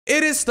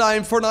It is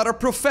time for another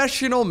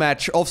professional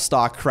match of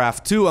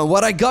StarCraft 2, and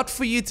what I got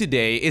for you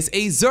today is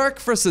a Zerg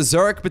versus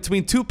Zerg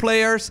between two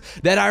players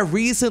that I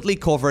recently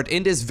covered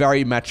in this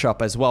very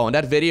matchup as well. In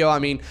that video, I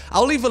mean,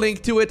 I'll leave a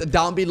link to it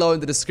down below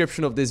in the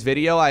description of this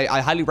video. I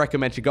highly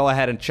recommend you go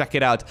ahead and check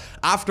it out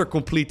after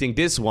completing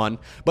this one,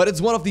 but it's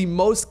one of the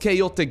most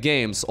chaotic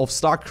games of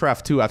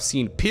StarCraft 2 I've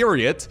seen,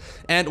 period,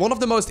 and one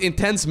of the most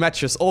intense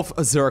matches of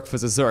a Zerg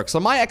versus Zerg. So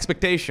my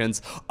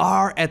expectations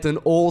are at an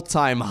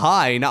all-time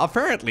high. Now,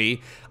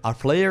 apparently, our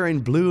player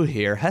in blue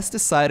here has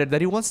decided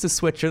that he wants to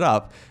switch it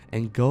up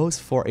and goes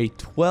for a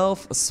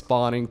 12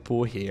 spawning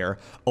pool here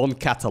on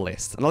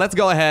Catalyst. Now let's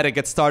go ahead and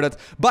get started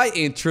by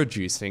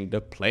introducing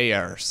the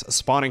players.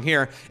 Spawning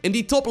here in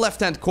the top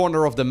left-hand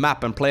corner of the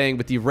map and playing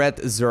with the red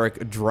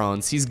Zerg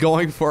drones. He's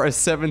going for a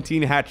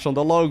 17 hatch on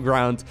the low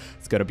ground.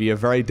 It's gonna be a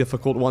very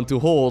difficult one to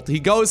hold. He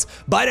goes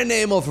by the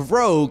name of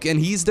Rogue, and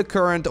he's the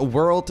current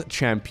world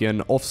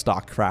champion of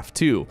StarCraft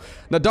 2.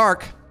 Now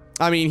Dark,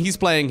 I mean, he's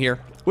playing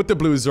here with the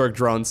blue Zerg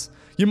drones.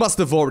 You must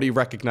have already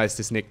recognized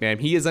his nickname.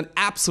 He is an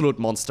absolute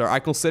monster. I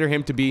consider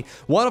him to be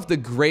one of the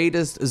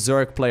greatest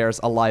Zerg players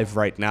alive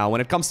right now.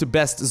 When it comes to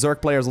best Zerg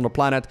players on the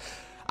planet,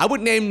 I would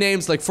name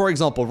names like, for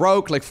example,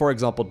 Rogue, like, for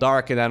example,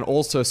 Dark, and then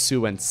also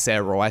Sue and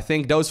Zero. I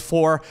think those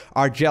four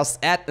are just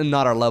at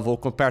another level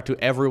compared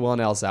to everyone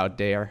else out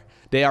there.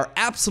 They are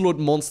absolute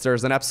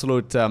monsters and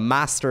absolute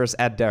masters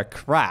at their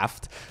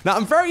craft. Now,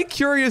 I'm very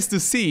curious to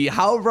see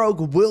how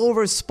Rogue will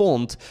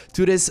respond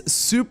to this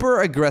super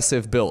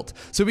aggressive build.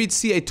 So we'd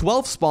see a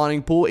 12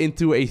 spawning pool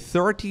into a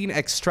 13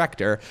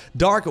 extractor.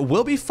 Dark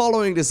will be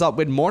following this up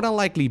with more than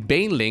likely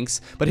Banelings,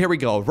 but here we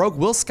go. Rogue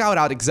will scout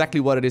out exactly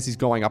what it is he's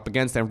going up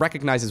against and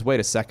recognizes, wait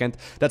a second,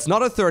 that's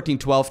not a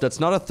 13-12, that's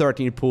not a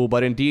 13 pool,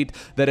 but indeed,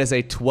 that is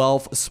a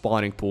 12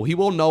 spawning pool. He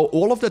will know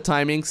all of the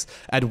timings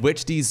at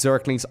which these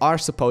Zerglings are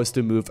supposed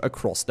to move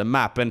across the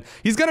map, and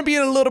he's gonna be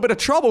in a little bit of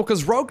trouble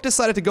because Rogue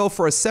decided to go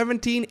for a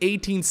 17,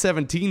 18,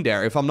 17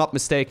 there, if I'm not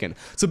mistaken.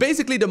 So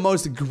basically the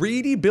most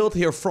greedy build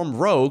here from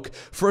Rogue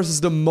versus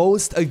the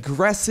most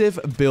aggressive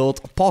build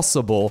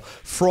possible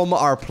from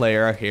our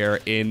player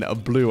here in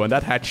blue, and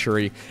that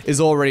hatchery is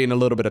already in a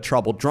little bit of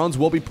trouble. Drones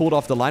will be pulled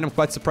off the line. I'm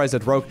quite surprised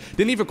that Rogue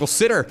didn't even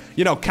consider,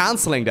 you know,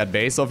 canceling that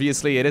base.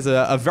 Obviously, it is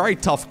a very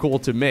tough call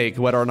to make,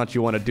 whether or not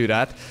you want to do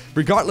that.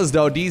 Regardless,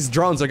 though, these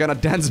drones are gonna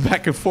dance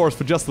back and forth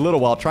for just a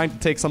little while, trying to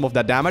take some of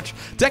that damage.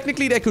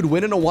 Technically, they could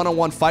win in a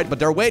one-on-one fight, but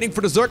they're waiting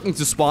for the Zerglings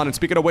to spawn, and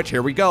speaking of which,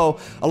 here we go.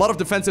 A lot of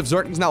defensive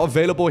Zerglings now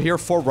available here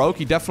for Rogue.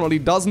 He definitely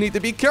does need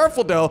to be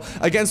careful, though,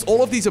 against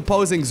all of these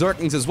opposing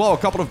Zerglings as well. A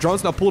couple of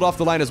drones now pulled off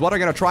the line as well. They're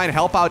gonna try and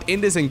help out in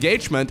this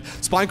engagement.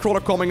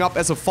 Spinecrawler coming up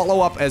as a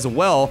follow-up as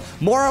well.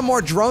 More and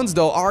more drones,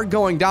 though, are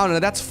going down,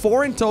 and that's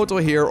 4 in total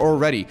here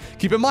already.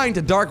 Keep in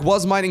mind, Dark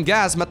was mining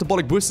gas.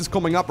 Metabolic Boost is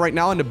coming up right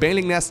now, and the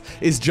Baneling Nest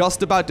is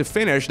just about to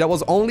finish. That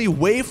was only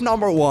wave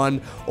number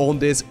 1 on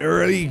this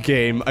early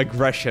game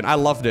aggression. I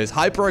love this.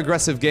 Hyper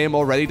aggressive game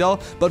already though,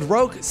 but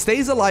Rogue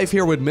stays alive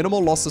here with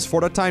minimal losses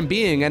for the time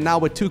being, and now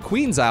with 2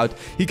 queens out,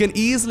 he can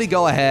easily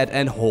go ahead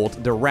and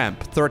hold the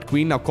ramp. 3rd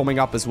queen now coming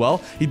up as well.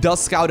 He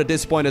does scout at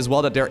this point as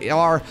well that there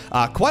are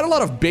quite a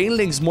lot of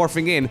Banelings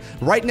morphing in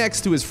right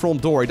next to his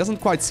front door. He doesn't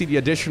quite see the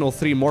additional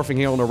 3 morphing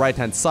here on the right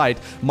hand side.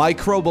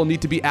 Micro will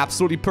need to be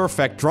absolutely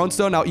perfect. Drones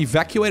though now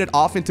evacuated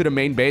off into the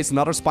main base.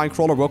 Another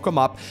Spinecrawler will come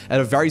up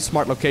at a very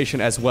smart location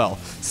as well.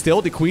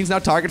 Still, the queens now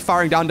target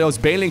firing down those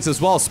Banelings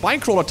as well.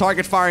 Spinecrawler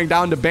target firing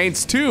down the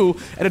Banes too,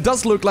 and it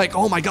does look like,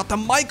 oh my god, the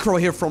micro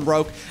here from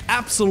Rogue,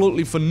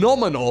 absolutely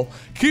phenomenal.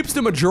 Keeps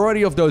the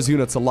majority of those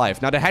units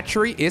alive. Now the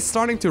hatchery is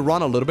starting to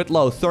run a little bit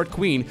low. 3rd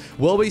queen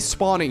will be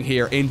spawning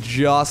here in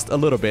just a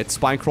little bit.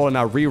 Spinecrawler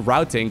now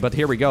rerouting, but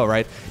here we go,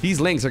 right? These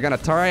Lings are gonna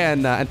try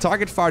and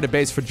target fire the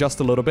base for just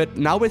a little bit.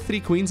 Now with 3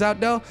 queens out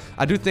though,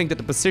 I do think that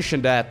the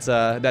position that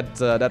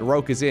that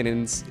Rogue is in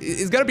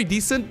is gonna be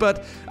decent,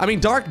 but I mean,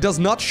 Dark does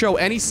not show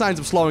any signs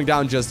of slowing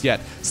down just yet.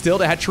 Still,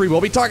 the hatchery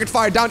will be target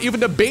fired down. Even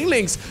the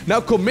Banelings now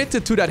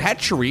committed to that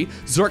hatchery.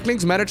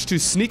 Zerglings managed to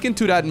sneak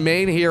into that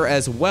main here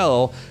as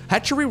well.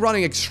 Hatchery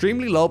running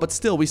extremely low, but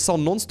still, we saw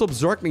non-stop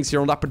Zerglings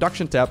here on that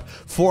production tab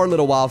for a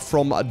little while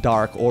from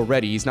Dark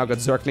already. He's now got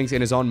Zerglings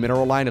in his own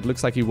mineral line. It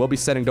looks like he will be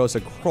setting those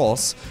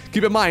across.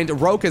 Keep in mind,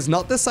 Rogue has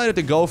not decided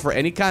to go for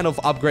any kind of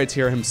upgrades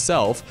here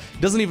himself.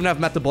 Doesn't even have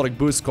metabolic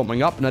boost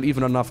coming up, not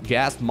even enough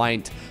gas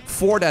mined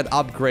for that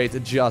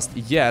upgrade just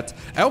yet.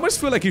 I almost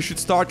feel like you should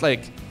start,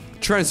 like,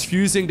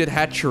 transfusing that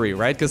hatchery,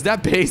 right? Because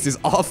that base is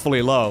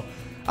awfully low.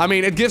 I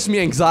mean, it gives me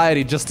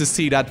anxiety just to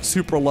see that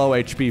super low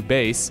HP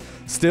base.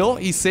 Still,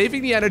 he's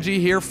saving the energy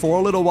here for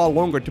a little while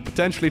longer to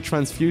potentially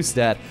transfuse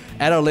that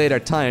at a later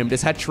time.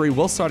 This hatchery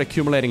will start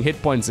accumulating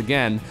hit points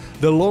again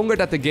the longer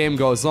that the game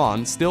goes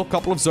on. Still, a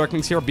couple of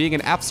Zerglings here being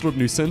an absolute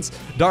nuisance.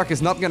 Dark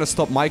is not going to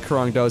stop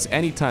microing those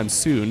anytime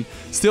soon.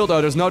 Still,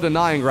 though, there's no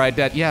denying, right,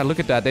 that, yeah, look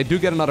at that. They do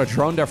get another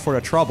drone there for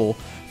the trouble.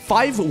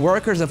 5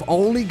 workers have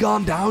only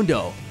gone down,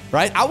 though,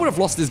 right? I would have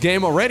lost this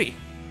game already.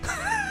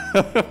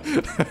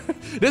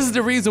 This is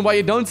the reason why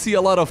you don't see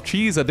a lot of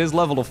cheese at this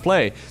level of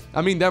play.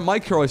 I mean, their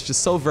micro is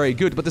just so very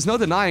good, but there's no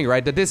denying,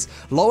 right, that this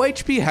low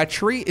HP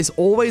hatchery is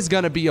always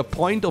gonna be a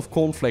point of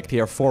conflict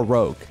here for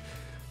Rogue.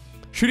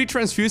 Should he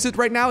transfuse it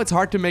right now? It's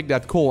hard to make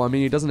that call. I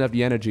mean, he doesn't have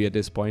the energy at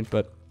this point,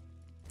 but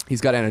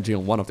he's got energy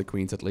on one of the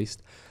queens at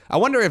least. I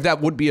wonder if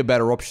that would be a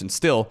better option.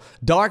 Still,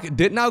 Dark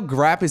did now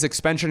grab his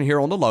expansion here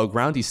on the low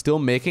ground. He's still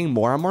making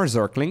more and more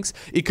Zerglings.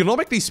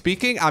 Economically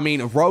speaking, I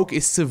mean, Rogue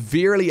is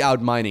severely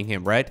outmining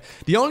him, right?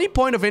 The only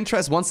point of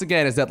interest, once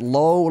again, is that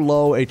low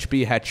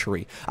HP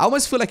hatchery. I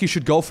almost feel like you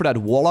should go for that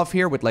wall off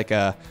here with like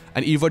an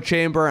Evo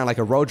chamber and like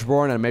a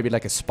Roachborn and maybe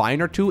like a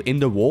spine or two in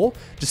the wall,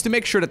 just to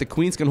make sure that the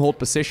queens can hold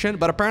position.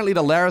 But apparently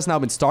the lair has now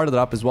been started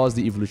up as well as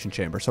the evolution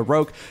chamber. So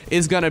Rogue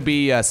is going to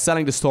be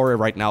selling the story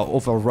right now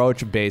of a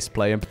Roach-based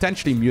play and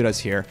potentially mute us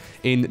here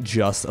in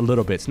just a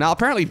little bit. Now,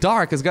 apparently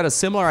Dark has got a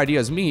similar idea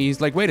as me. He's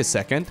like, wait a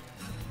second.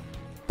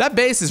 That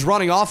base is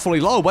running awfully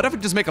low. What if we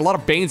just make a lot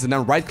of Banes and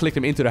then right-click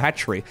them into the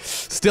hatchery?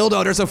 Still,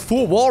 though, there's a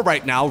full wall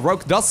right now.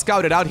 Rogue does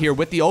scout it out here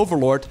with the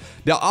Overlord.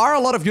 There are a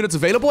lot of units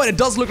available, and it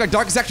does look like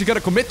Dark is actually going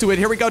to commit to it.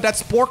 Here we go. That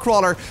Spore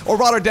Crawler, or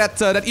rather that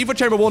Evo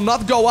Chamber will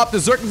not go up. The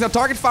Zerglings now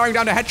target firing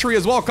down the hatchery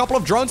as well. A couple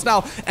of drones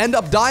now end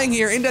up dying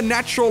here in the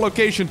natural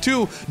location,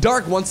 too.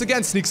 Dark, once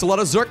again, sneaks a lot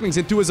of Zerglings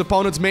into his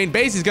opponent's main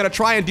base. He's going to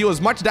try and deal as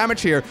much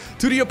damage here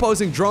to the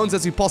opposing drones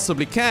as he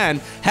possibly can.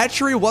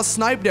 Hatchery was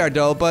sniped there,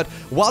 though, but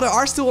while there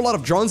are still a lot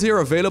of drones here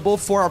available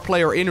for our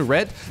player in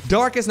red,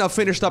 Dark has now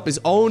finished up his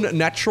own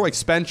natural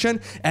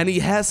expansion, and he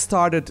has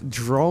started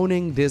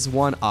droning this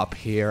one up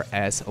here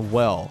as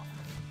well.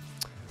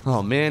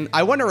 Oh man,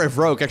 I wonder if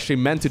Rogue actually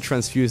meant to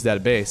transfuse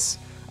that base.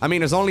 I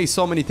mean, there's only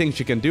so many things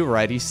you can do,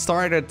 right? He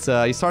started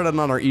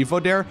another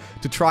Evo there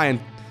to try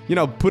and, you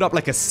know, put up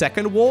like a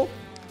second wall.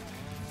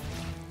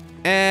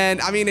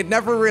 And, I mean, it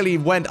never really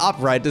went up,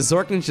 right? The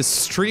Zergling just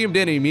streamed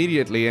in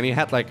immediately, and he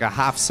had like a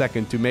half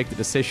second to make the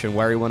decision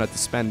where he wanted to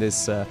spend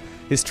his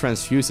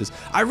transfuses.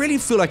 I really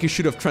feel like he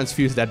should have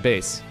transfused that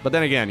base. But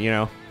then again, you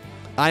know,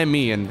 I am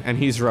me, and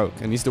he's Rogue,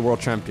 and he's the world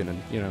champion,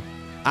 and, you know,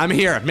 I'm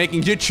here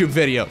making YouTube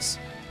videos.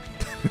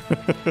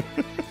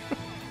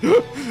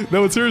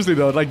 No, but seriously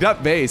though, like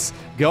that base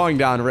going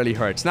down really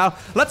hurts. Now,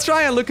 let's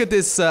try and look at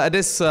this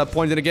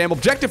point in the game.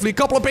 Objectively, a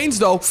couple of Banes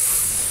though.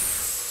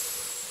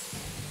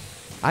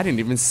 I didn't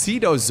even see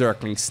those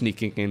Zerglings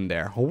sneaking in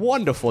there.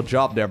 Wonderful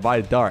job there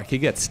by Dark. He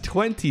gets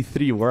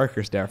 23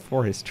 workers there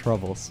for his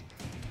troubles.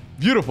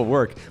 Beautiful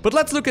work. But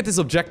let's look at this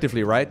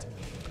objectively, right?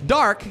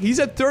 Dark, he's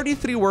at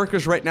 33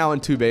 workers right now on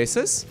 2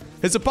 bases.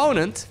 His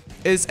opponent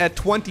is at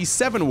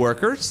 27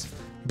 workers.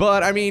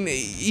 But, I mean,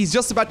 he's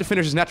just about to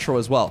finish his natural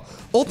as well.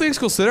 All things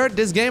considered,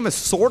 this game is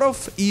sort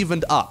of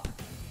evened up,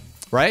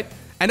 right?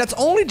 And that's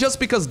only just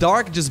because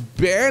Dark just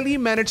barely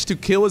managed to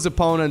kill his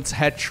opponent's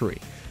hatchery.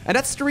 And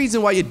that's the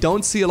reason why you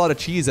don't see a lot of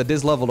cheese at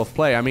this level of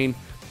play. I mean,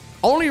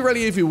 only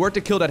really if you were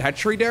to kill that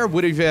hatchery there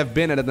would he have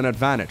been at an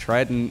advantage,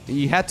 right? And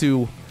he had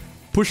to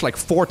push like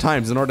 4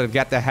 times in order to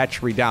get the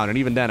hatchery down. And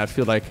even then, I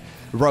feel like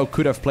Rogue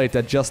could have played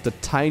that just a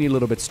tiny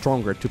little bit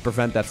stronger to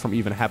prevent that from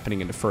even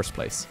happening in the first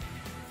place.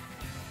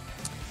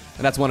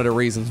 And that's one of the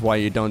reasons why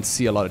you don't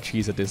see a lot of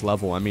cheese at this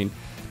level. I mean,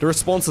 the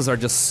responses are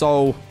just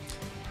so...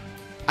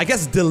 I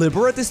guess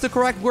deliberate is the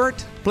correct word.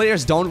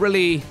 Players don't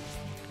really,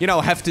 you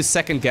know, have to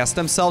second guess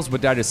themselves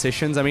with their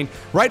decisions. I mean,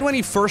 right when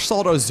he first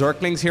saw those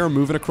Zerglings here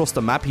moving across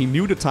the map, he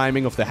knew the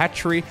timing of the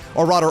hatchery,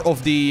 or rather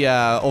of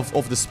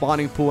the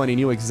spawning pool, and he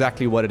knew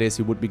exactly what it is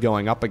he would be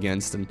going up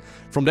against. And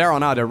from there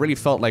on out, I really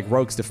felt like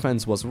Rogue's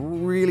defense was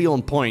really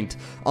on point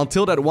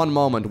until that one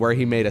moment where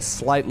he made a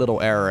slight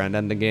little error, and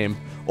then the game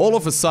all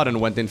of a sudden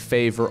went in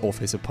favor of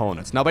his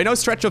opponents. Now, by no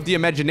stretch of the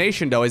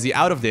imagination, though, is he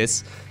out of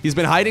this. He's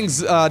been hiding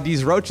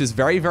these roaches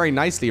very, very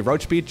nicely.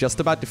 Roach Beat just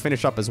about to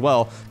finish up as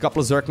well. A couple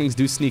of Zerglings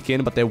do sneak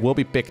in, but they will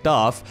be picked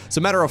off. As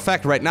a matter of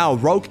fact, right now,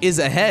 Rogue is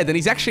ahead, and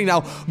he's actually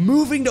now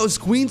moving those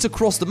queens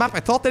across the map. I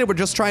thought they were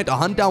just trying to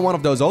hunt down one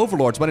of those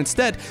overlords, but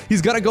instead,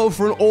 he's gonna go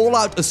for an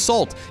all-out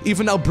assault.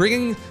 Even now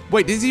bringing...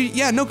 Wait, is he...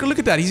 Yeah, no, look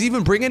at that. He's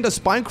even bringing the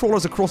spine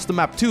crawlers across the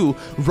map, too.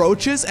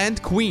 Roaches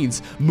and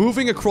queens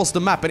moving across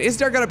the map. And is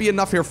there gonna be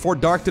enough here for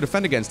Dark to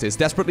defend against this?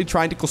 Desperately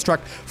trying to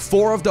construct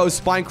 4 of those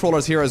spine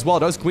crawlers here as well.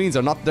 Those queens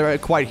are not there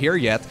quite here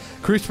yet.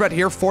 Creep spread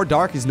here for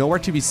Dark is nowhere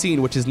to be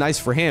seen, which is nice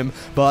for him.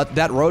 But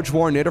that roach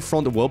war near the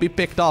front will be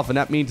picked off, and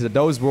that means that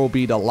those will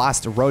be the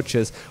last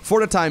roaches for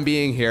the time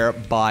being here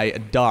by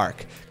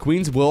Dark.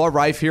 Queens will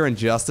arrive here in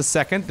just a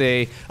second.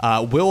 They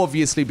will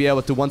obviously be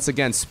able to once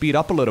again speed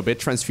up a little bit,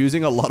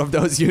 transfusing a lot of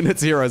those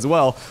units here as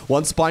well.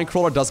 One spine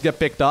crawler does get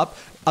picked up.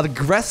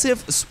 Aggressive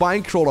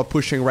spine crawler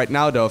pushing right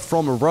now though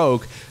from a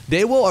Rogue.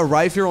 They will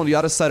arrive here on the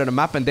other side of the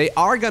map, and they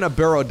are gonna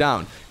burrow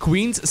down.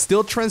 Queens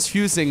still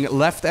transfusing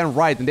left and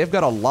right, and they've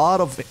got a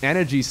lot of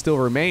energy still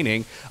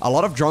remaining. A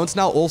lot of drones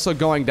now also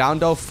going down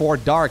though for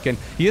Dark, and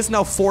he is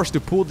now forced to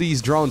pull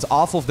these drones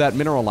off of that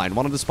mineral line.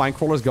 One of the spine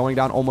crawlers going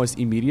down almost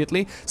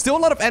immediately. Still a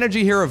lot of of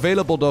energy here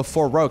available, though,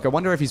 for Rogue. I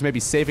wonder if he's maybe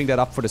saving that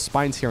up for the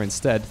spines here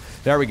instead.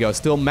 There we go.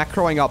 Still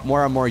macroing up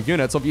more and more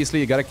units. Obviously,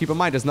 you gotta keep in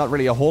mind, there's not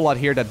really a whole lot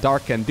here that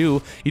Dark can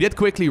do. He did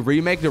quickly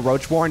remake the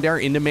Roach Warren there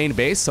in the main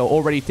base, so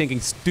already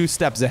thinking 2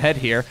 steps ahead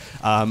here,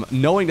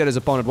 knowing that his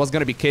opponent was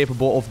gonna be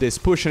capable of this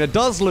push. And it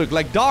does look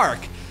like Dark,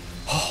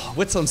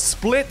 with some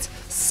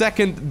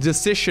split-second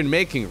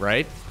decision-making,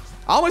 right?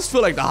 I almost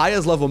feel like the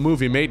highest level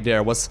move he made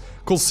there was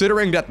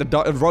considering that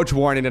the Roach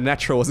Warren in the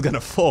natural was gonna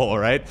fall,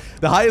 right?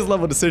 The highest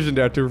level decision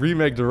there to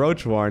remake the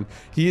Roach Warren.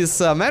 He's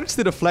managed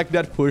to deflect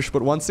that push,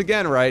 but once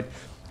again, right,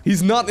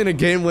 he's not in a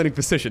game-winning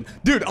position.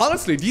 Dude,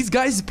 honestly, these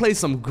guys play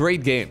some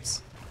great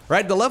games,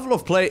 right? The level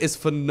of play is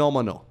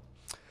phenomenal.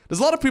 There's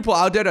a lot of people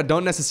out there that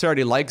don't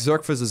necessarily like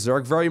Zerg vs.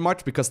 Zerg very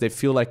much because they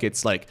feel like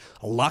it's like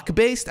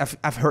luck-based.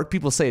 I've heard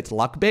people say it's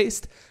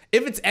luck-based.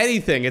 If it's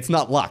anything, it's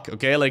not luck,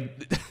 okay?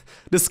 Like,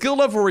 the skill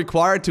level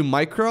required to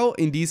micro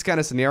in these kind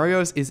of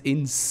scenarios is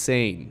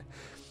insane.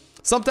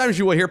 Sometimes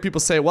you will hear people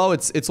say, well,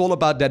 it's all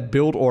about that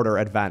build order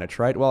advantage,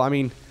 right? Well, I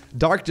mean,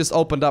 Dark just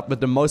opened up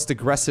with the most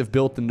aggressive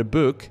build in the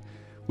book.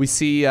 We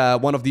see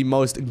one of the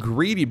most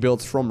greedy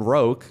builds from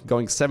Rogue,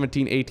 going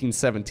 17, 18,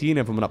 17,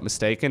 if I'm not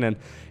mistaken, and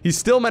he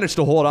still managed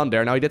to hold on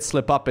there. Now, he did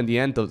slip up in the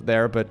end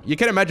there, but you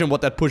can imagine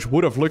what that push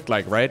would have looked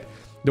like, right?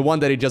 The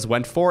one that he just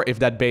went for, if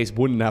that base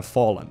wouldn't have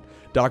fallen.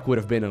 Dark would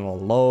have been in a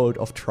load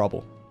of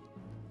trouble.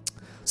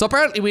 So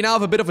apparently we now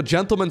have a bit of a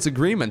gentleman's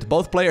agreement.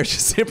 Both players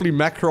just simply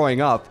macroing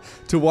up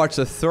towards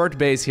the 3rd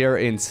base here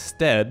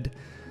instead.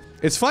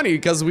 It's funny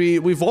because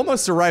we've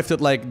almost arrived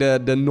at like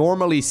the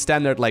normally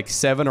standard like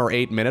 7 or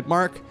 8 minute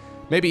mark.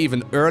 Maybe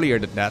even earlier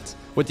than that.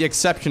 With the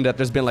exception that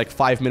there's been like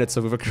 5 minutes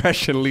of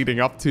aggression leading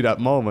up to that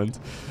moment.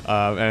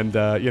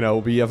 You know,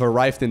 we have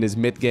arrived in this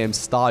mid-game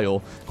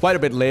style quite a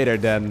bit later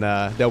than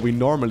we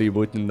normally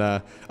would in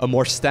a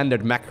more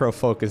standard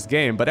macro-focused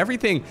game. But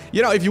everything,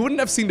 you know, if you wouldn't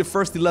have seen the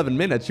first 11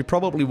 minutes, you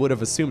probably would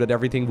have assumed that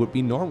everything would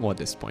be normal at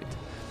this point.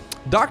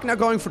 Dark now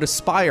going for the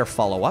Spire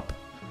follow-up.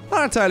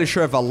 Not entirely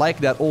sure if I like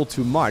that all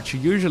too much.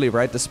 Usually,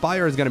 right, the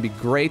Spire is going to be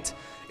great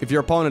if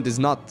your opponent is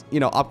not, you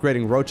know,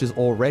 upgrading roaches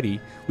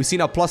already. We see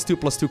now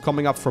 +2/+2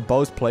 coming up for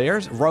both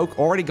players. Rogue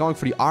already going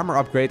for the armor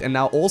upgrade, and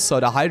now also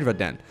the Hydra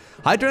Den.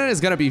 Hydra Den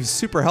is going to be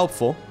super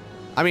helpful.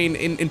 I mean,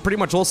 in pretty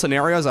much all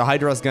scenarios, a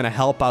Hydra is going to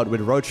help out with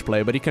roach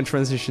play, but he can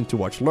transition to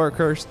watch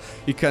lurkers.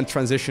 He can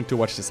transition to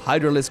watch this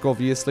Hydralisk,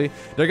 obviously.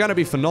 They're going to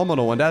be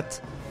phenomenal, and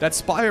that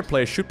Spire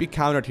play should be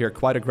countered here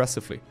quite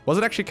aggressively. Was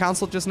it actually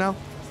cancelled just now?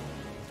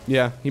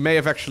 Yeah, he may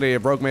have actually,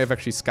 Rogue may have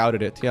actually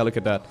scouted it. Yeah, look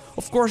at that.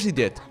 Of course he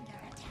did.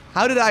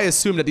 How did I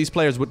assume that these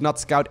players would not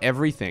scout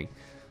everything?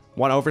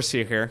 One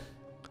overseer here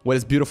with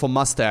his beautiful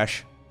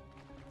mustache.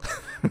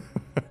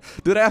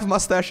 Do they have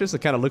mustaches?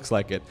 It kind of looks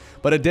like it.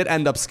 But it did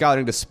end up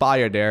scouting the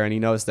Spire there, and he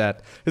knows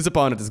that his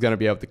opponent is going to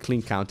be able to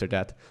clean counter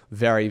that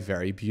very,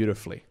 very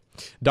beautifully.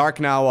 Dark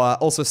now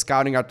also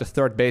scouting out the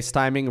 3rd base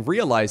timing,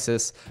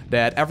 realizes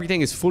that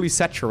everything is fully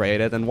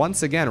saturated, and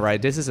once again,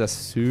 right, this is a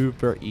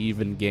super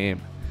even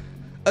game.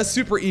 A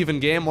super even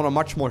game on a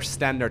much more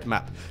standard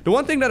map. The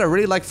one thing that I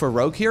really like for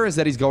Rogue here is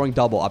that he's going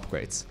double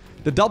upgrades.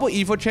 The double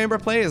Evo Chamber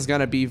play is going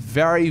to be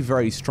very,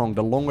 very strong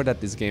the longer that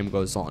this game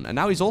goes on. And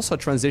now he's also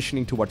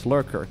transitioning towards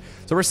Lurker.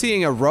 So we're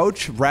seeing a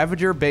Roach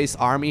Ravager based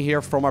army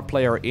here from our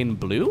player in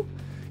blue.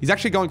 He's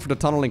actually going for the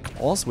Tunneling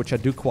Claws, which I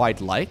do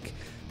quite like.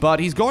 But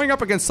he's going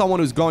up against someone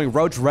who's going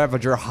Roach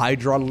Ravager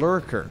Hydra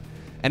Lurker.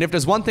 And if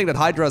there's one thing that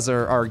Hydras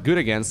are good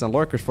against, and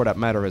Lurkers for that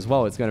matter as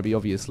well, it's going to be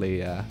obviously...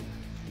 you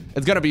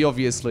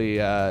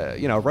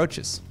know,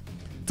 roaches.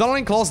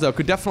 Tunneling Claws, though,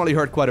 could definitely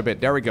hurt quite a bit.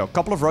 There we go. A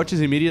couple of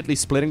roaches immediately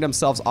splitting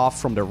themselves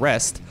off from the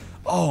rest.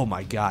 Oh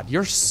my god,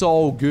 you're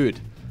so good.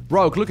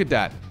 Rogue, look at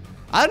that.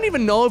 I don't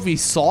even know if he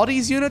saw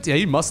these units. Yeah,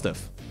 he must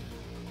have.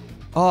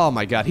 Oh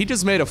my god, he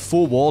just made a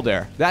full wall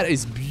there. That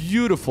is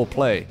beautiful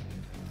play.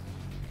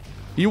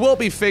 You will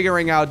be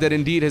figuring out that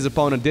indeed his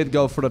opponent did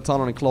go for the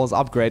Tunneling Claws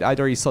upgrade.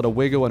 Either he saw the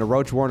Wiggle and a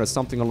Roach Warren or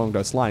something along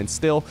those lines.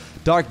 Still,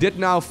 Dark did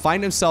now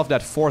find himself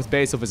that 4th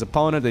base of his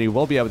opponent, and he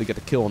will be able to get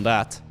the kill on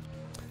that.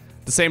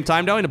 At the same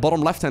time, though, in the bottom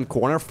left-hand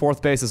corner,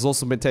 4th base has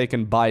also been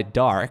taken by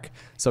Dark.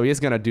 So he's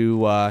gonna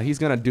do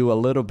a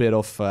little bit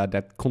of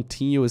that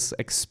continuous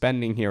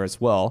expanding here as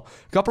well.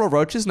 A couple of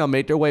roaches now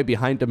made their way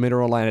behind the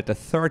mineral line at the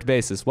 3rd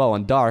base as well,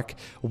 and Dark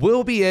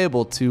will be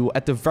able to,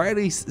 at the very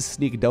least,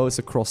 sneak those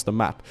across the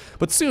map.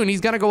 But soon,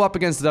 he's gonna go up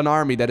against an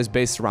army that is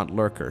based around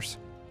Lurkers.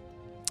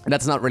 And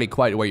that's not really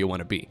quite where you want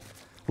to be.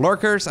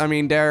 Lurkers, I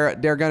mean,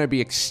 they're gonna be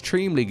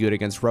extremely good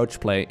against roach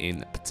play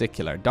in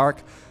particular.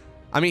 Dark,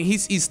 I mean,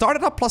 he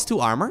started up +2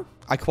 armor.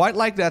 I quite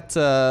like that,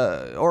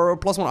 or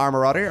 +1 armor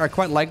rather. I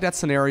quite like that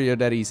scenario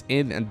that he's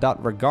in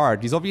that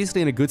regard. He's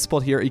obviously in a good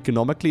spot here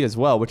economically as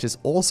well, which is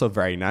also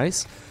very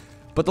nice.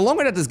 But the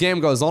longer that this game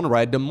goes on,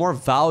 right, the more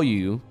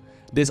value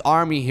this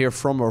army here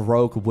from a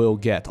Rogue will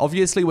get.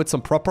 Obviously, with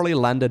some properly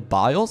landed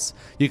bios,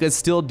 you can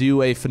still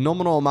do a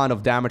phenomenal amount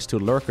of damage to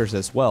Lurkers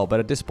as well. But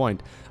at this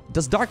point,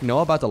 does Dark know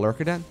about the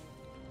Lurker Den?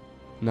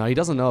 No, he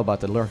doesn't know about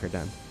the Lurker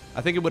Den. I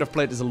think he would have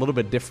played this a little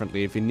bit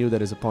differently if he knew that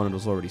his opponent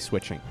was already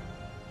switching.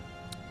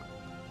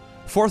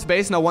 Fourth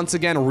base now once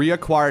again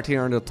reacquired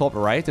here in the top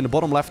right. In the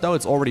bottom left though,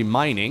 it's already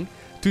mining.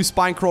 2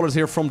 spine crawlers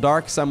here from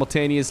Dark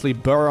simultaneously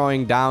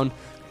burrowing down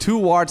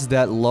towards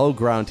that low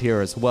ground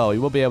here as well.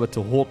 You will be able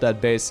to hold that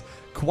base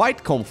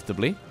quite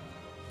comfortably.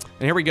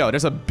 And here we go.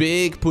 There's a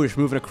big push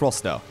moving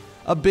across though.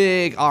 A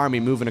big army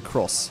moving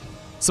across.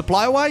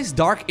 Supply-wise,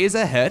 Dark is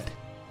ahead.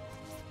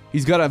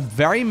 He's got a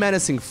very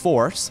menacing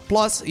force.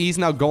 Plus, he's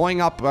now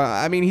going up...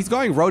 I mean, he's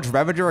going Roach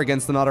Ravager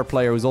against another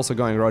player who's also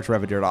going Roach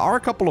Ravager. There are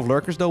a couple of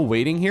lurkers, though,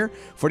 waiting here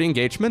for the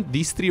engagement.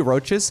 These 3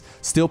 roaches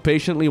still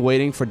patiently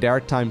waiting for their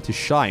time to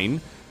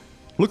shine.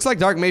 Looks like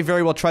Dark may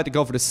very well try to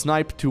go for the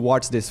snipe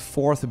towards this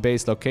 4th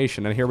base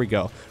location. And here we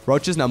go.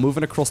 Roaches now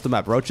moving across the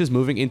map. Roaches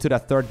moving into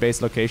that 3rd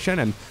base location.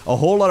 And a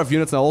whole lot of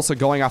units now also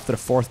going after the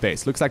 4th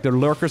base. Looks like the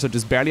lurkers are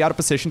just barely out of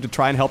position to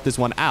try and help this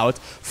one out.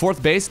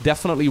 4th base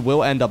definitely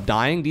will end up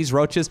dying. These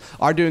roaches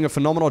are doing a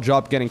phenomenal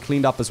job getting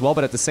cleaned up as well.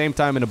 But at the same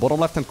time, in the bottom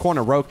left-hand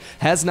corner, Rogue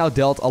has now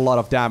dealt a lot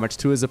of damage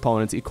to his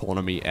opponent's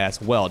economy as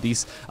well.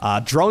 These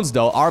drones,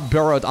 though, are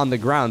burrowed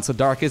underground. So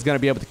Dark is going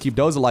to be able to keep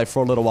those alive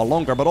for a little while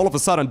longer. But all of a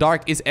sudden,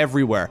 Dark is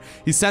everywhere.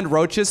 He sent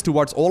roaches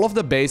towards all of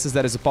the bases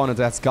that his opponent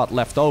has got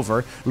left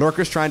over.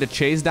 Lurkers trying to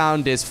chase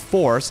down this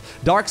force.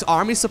 Dark's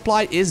army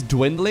supply is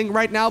dwindling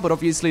right now, but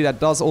obviously that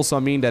does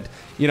also mean that,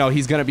 you know,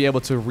 he's going to be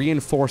able to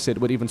reinforce it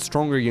with even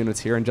stronger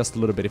units here in just a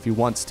little bit if he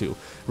wants to.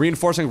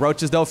 Reinforcing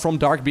roaches, though, from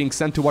Dark being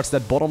sent towards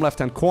that bottom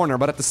left-hand corner,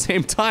 but at the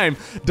same time,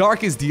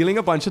 Dark is dealing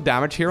a bunch of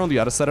damage here on the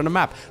other side of the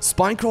map.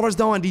 Spine crawlers,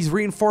 though, and these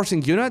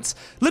reinforcing units,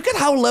 look at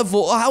how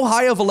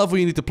high of a level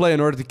you need to play in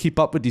order to keep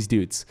up with these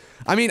dudes.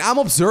 I mean, I'm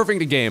observing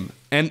the game.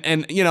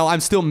 And you know, I'm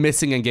still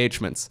missing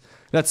engagements.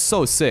 That's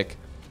so sick.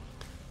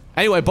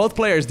 Anyway, both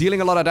players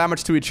dealing a lot of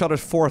damage to each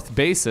other's 4th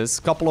bases.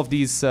 A couple of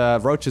these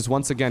roaches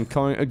once again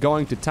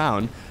going to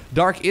town.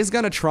 Dark is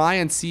going to try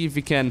and see if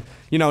he can,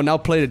 you know, now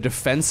play the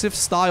defensive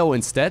style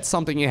instead.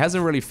 Something he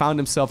hasn't really found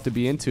himself to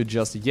be into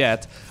just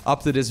yet,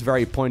 up to this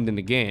very point in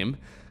the game.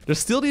 There's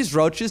still these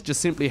roaches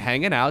just simply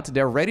hanging out.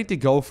 They're ready to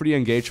go for the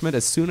engagement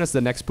as soon as the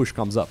next push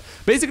comes up.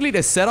 Basically,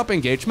 they set up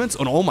engagements.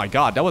 Oh my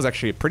god, that was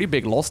actually a pretty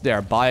big loss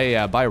there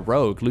by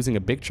Rogue, losing a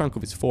big chunk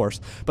of his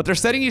force. But they're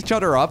setting each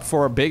other up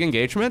for a big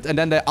engagement, and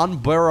then they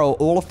unburrow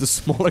all of the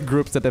smaller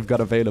groups that they've got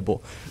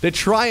available. They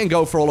try and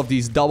go for all of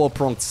these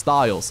double-pronged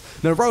styles.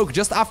 Now, Rogue,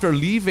 just after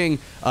leaving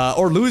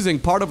or losing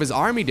part of his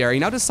army there, he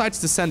now decides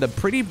to send a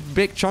pretty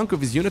big chunk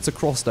of his units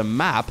across the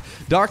map.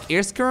 Dark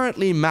is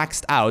currently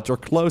maxed out, or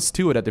close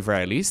to it at the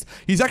very least.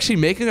 He's actually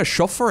making a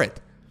shove for it.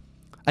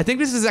 I think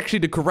this is actually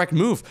the correct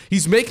move.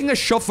 He's making a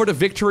shove for the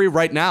victory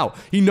right now.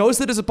 He knows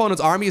that his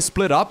opponent's army is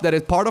split up,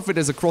 that part of it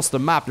is across the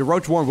map. The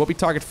Roach Warren will be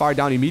target fired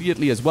down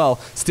immediately as well.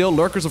 Still,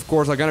 lurkers, of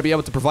course, are going to be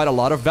able to provide a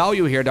lot of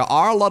value here. There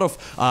are a lot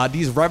of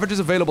these Ravagers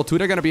available too.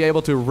 They're going to be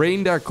able to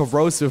rain their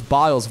corrosive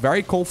biles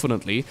very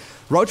confidently.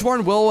 Roach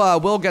Warren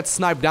will get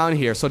sniped down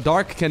here, so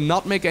Dark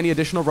cannot make any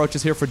additional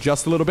roaches here for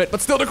just a little bit. But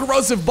still, the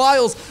corrosive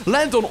biles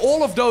land on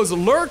all of those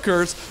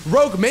lurkers.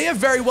 Rogue may have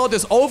very well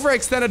just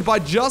overextended by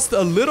just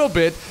a little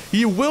bit.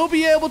 He will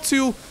be able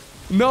to...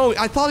 No,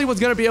 I thought he was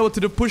going to be able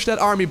to push that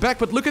army back,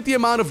 but look at the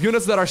amount of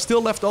units that are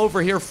still left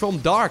over here from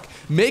Dark.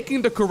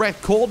 Making the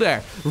correct call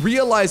there.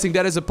 Realizing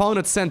that his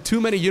opponent sent too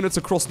many units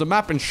across the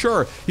map, and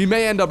sure, he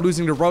may end up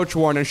losing the Roach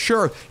Warren, and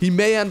sure, he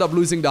may end up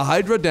losing the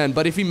Hydra Den,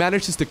 but if he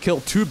manages to kill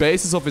 2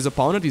 bases of his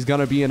opponent, he's going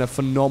to be in a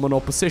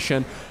phenomenal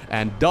position.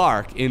 And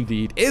Dark,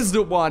 indeed, is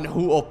the one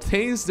who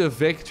obtains the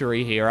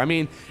victory here. I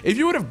mean, if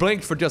you would have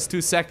blinked for just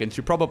 2 seconds,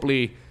 you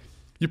probably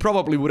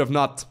would have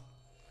not...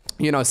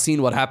 you know,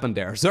 seen what happened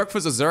there. Zerg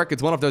versus Zerg,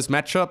 it's one of those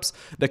matchups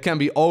that can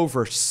be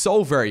over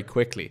so very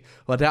quickly.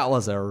 But that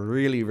was a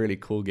really, really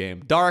cool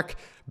game. Dark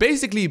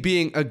basically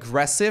being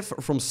aggressive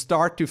from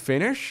start to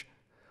finish.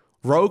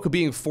 Rogue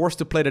being forced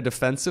to play the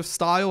defensive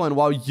style, and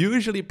while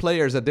usually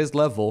players at this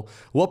level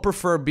will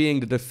prefer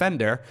being the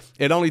defender,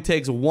 it only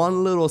takes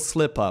one little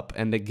slip up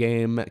and the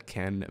game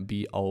can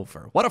be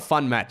over. What a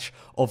fun match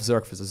of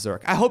Zerg vs Zerg.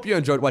 I hope you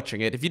enjoyed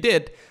watching it. If you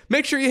did,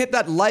 make sure you hit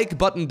that like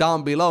button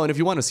down below, and if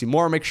you want to see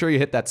more, make sure you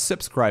hit that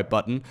subscribe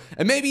button,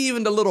 and maybe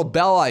even the little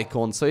bell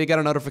icon so you get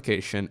a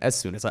notification as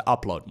soon as I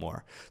upload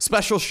more.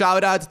 Special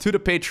shout out to the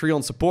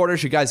Patreon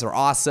supporters. You guys are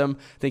awesome.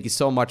 Thank you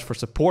so much for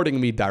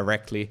supporting me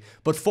directly.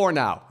 But for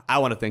now, I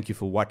want to thank you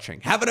for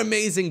watching. Have an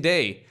amazing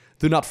day.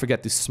 Do not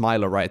forget to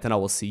smile alright, and I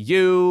will see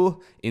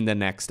you in the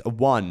next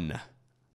one.